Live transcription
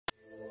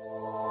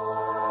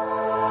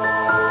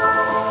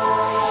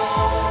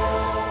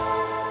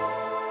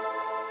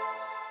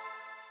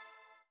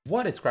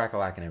What is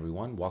crack-a-lackin',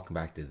 everyone? Welcome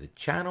back to the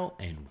channel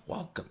and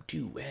welcome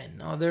to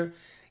another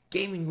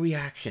gaming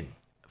reaction.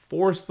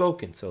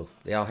 Forspoken. So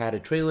they all had a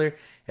trailer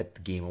at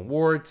the Game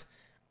Awards.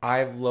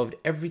 I've loved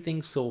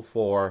everything so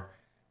far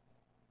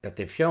that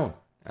they've shown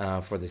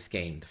for this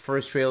game. The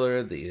first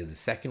trailer, the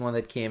second one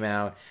that came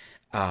out.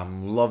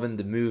 Loving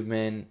the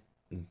movement,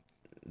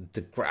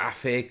 the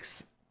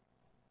graphics,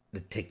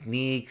 the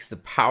techniques, the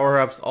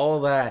power-ups,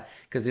 all that,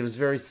 because it was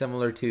very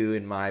similar to,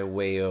 in my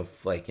way of,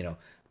 like, you know,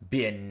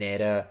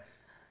 Bayonetta,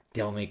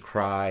 Devil May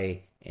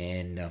Cry,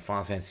 and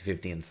Final Fantasy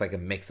 15. It's like a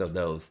mix of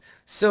those.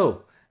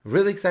 So,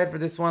 really excited for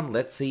this one.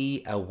 Let's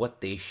see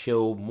what they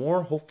show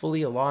more.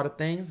 Hopefully a lot of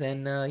things.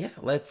 And yeah,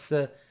 let's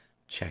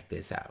check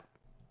this out.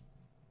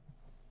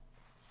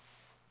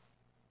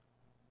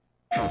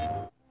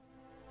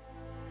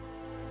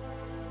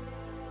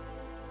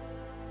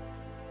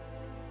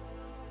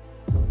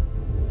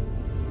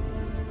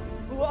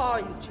 Who are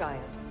you,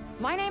 child?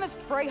 My name is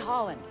Frey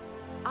Holland.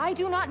 I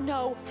do not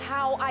know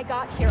how I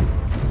got here.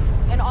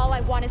 And all I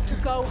want is to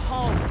go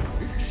home.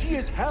 She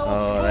is hell's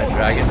Oh, that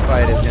dragon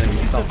fight is gonna be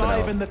something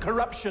else. In the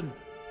corruption.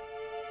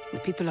 The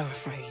people are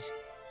afraid.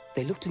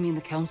 They look to me in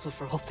the council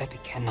for hope that we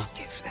cannot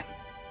give them.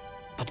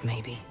 But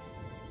maybe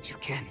you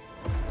can.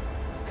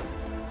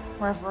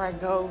 Wherever I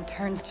go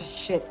turns to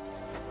shit.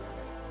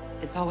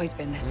 It's always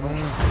been this way.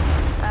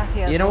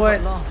 You know what?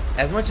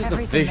 As much as the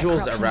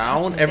visuals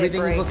around,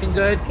 everything is looking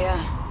good. Yeah,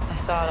 I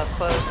saw it up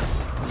close.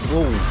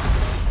 Whoa.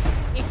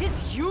 It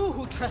is you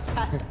who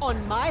trespassed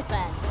on my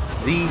land.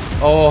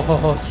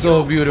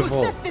 So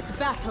beautiful. Who set this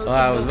battle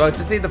I was about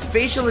to say the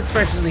facial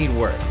expressions need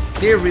work.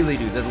 They really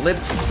do. The lip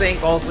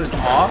sync also is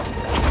off.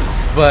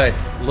 But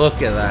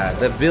look at that.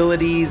 The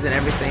abilities and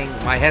everything.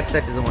 My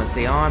headset doesn't want to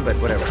stay on, but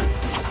whatever.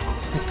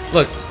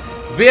 Look,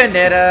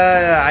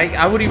 Bayonetta,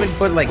 I would even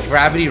put like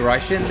Gravity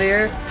Rush in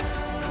there.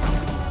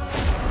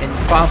 And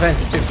Final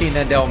Fantasy 15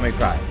 and Devil May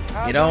Cry.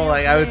 You know,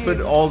 like I would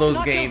put all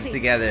those games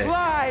together.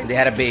 And they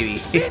had a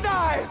baby.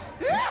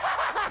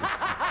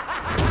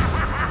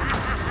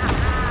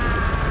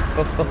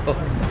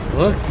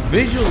 Look,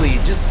 visually,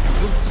 it just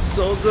looks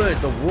so good.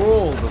 The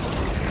world,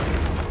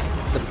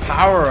 the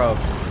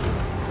power-ups.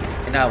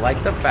 And I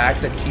like the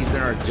fact that she's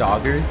in her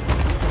joggers,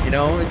 you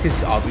know,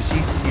 because obviously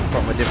she's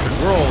from a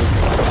different world,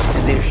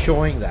 and they're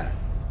showing that.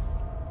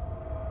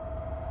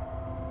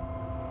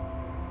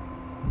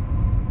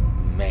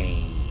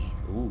 Man.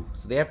 Ooh,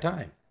 so they have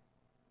time.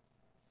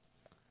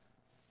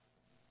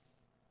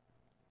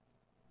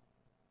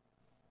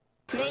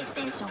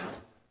 PlayStation.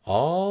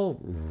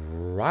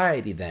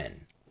 Alrighty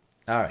then.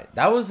 Alright,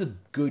 that was a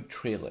good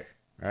trailer.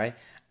 Alright.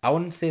 I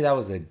wouldn't say that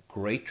was a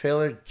great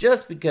trailer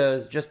just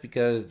because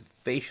the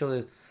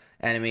facial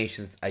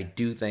animations, I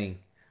do think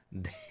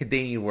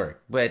they need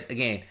work. But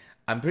again,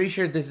 I'm pretty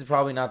sure this is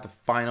probably not the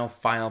final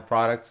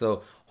product.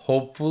 So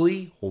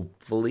hopefully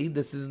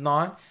this is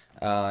not.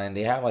 And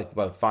they have like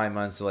about 5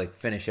 months to like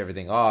finish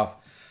everything off.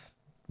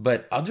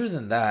 But other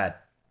than that,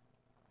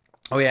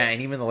 oh yeah,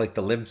 and even like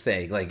the lip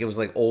sync, like it was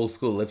like old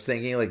school lip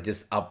syncing, like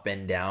just up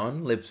and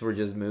down. Lips were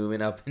just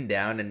moving up and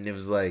down, and it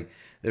was like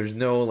there's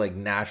no like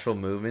natural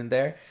movement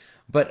there.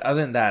 But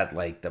other than that,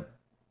 like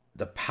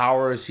the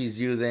power she's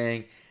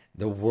using,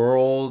 the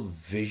world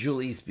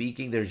visually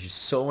speaking, there's just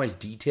so much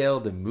detail.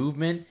 The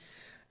movement,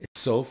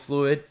 it's so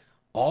fluid.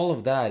 All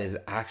of that is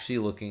actually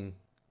looking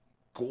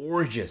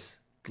gorgeous.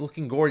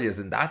 Looking gorgeous,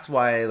 and that's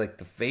why like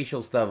the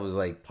facial stuff was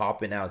like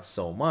popping out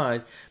so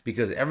much,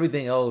 because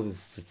everything else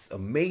is just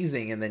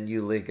amazing, and then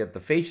you look at the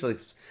facial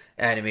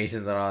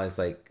animations and all, it's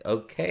like,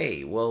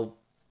 okay, well,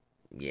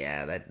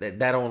 yeah, that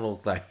don't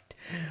look like.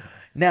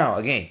 Now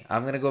again,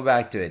 I'm gonna go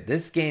back to it.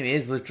 This game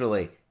is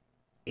literally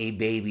a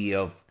baby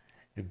of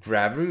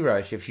Gravity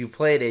Rush. If you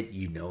played it,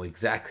 you know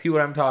exactly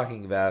what I'm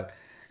talking about.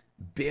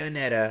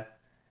 Bayonetta,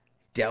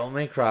 Devil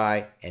May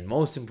Cry, and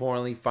most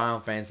importantly,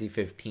 Final Fantasy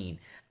 15.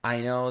 I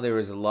know there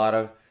was a lot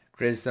of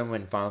criticism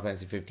when Final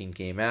Fantasy 15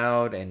 came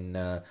out, and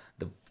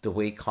the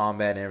way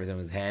combat and everything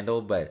was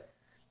handled, but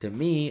to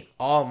me,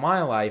 all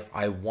my life,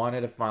 I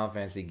wanted a Final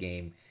Fantasy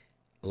game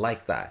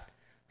like that.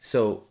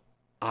 So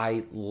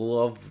I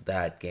love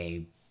that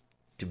game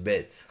to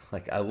bits.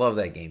 Like, I love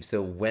that game.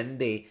 So when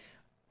they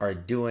are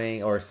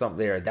doing, or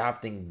they're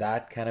adapting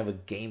that kind of a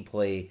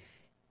gameplay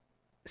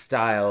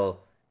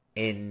style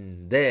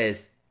in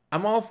this,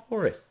 I'm all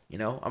for it. You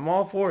know, I'm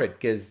all for it,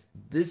 because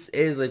this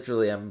is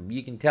literally,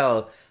 you can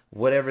tell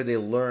whatever they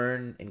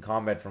learn in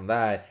combat from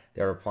that,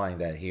 they're applying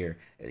that here.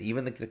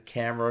 Even the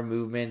camera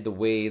movement, the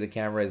way the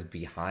camera is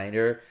behind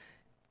her,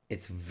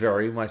 it's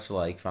very much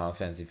like Final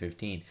Fantasy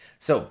 15.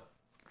 So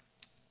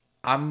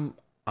I'm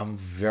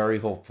very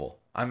hopeful.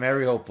 I'm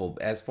very hopeful.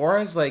 As far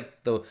as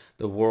like the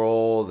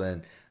world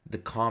and the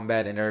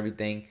combat and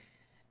everything,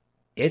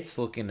 it's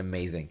looking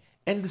amazing.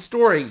 And the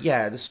story,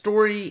 yeah, the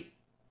story,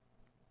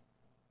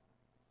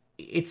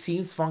 it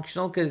seems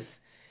functional,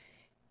 because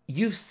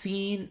you've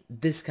seen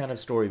this kind of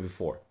story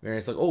before, where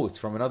it's like, oh, it's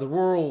from another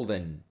world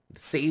and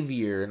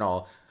savior and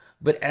all.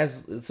 But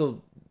as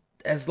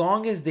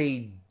long as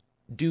they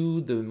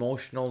do the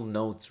emotional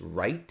notes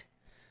right,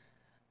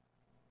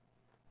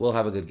 we'll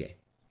have a good game,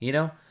 you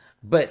know?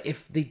 But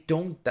if they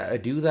don't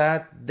do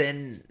that,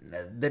 then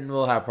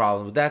we'll have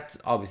problems. That's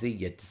obviously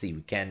yet to see.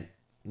 We can't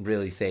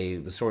really say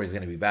the story is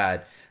going to be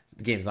bad.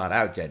 The game's not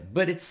out yet,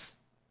 but it's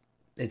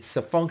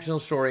a functional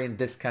story in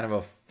this kind of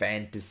a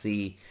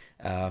fantasy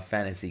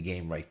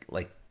game, right?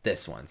 Like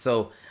this one.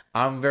 So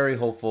I'm very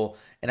hopeful,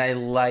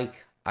 and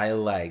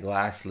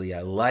lastly,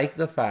 I like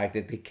the fact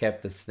that they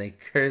kept the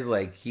Snickers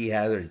like he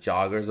has her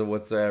joggers or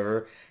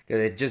whatsoever,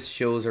 because it just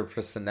shows her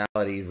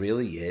personality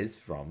really is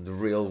from the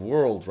real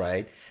world,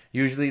 right?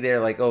 Usually they're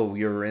like, oh,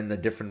 you're in a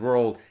different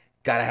world,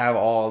 gotta have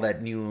all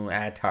that new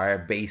attire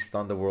based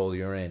on the world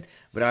you're in.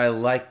 But I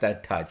like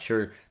that touch.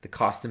 The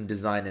costume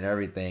design and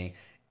everything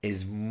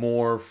is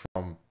more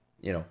from,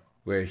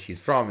 where she's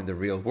from in the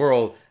real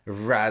world,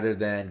 rather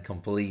than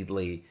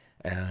completely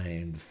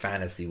in the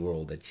fantasy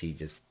world that she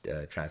just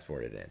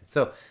transported in.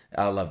 So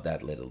I love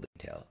that little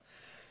detail.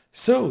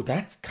 So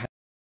that's kind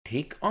of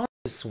take on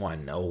this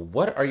one. Now,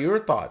 what are your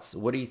thoughts?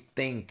 What do you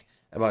think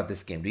about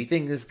this game? Do you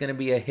think this is going to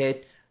be a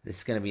hit? This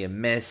is going to be a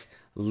miss?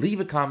 Leave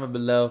a comment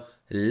below.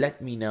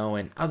 Let me know.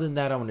 And other than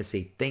that, I want to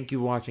say thank you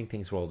for watching.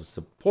 Thanks for all the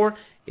support.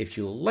 If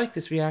you like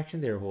this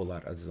reaction, there are a whole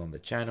lot of others on the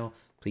channel.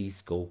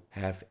 Please go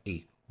have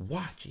a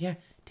watch. Yeah,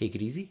 take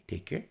it easy.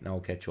 Take care. And I'll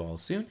catch you all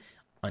soon.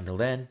 Until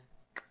then,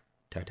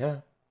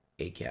 ta-ta.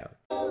 Ake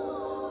out.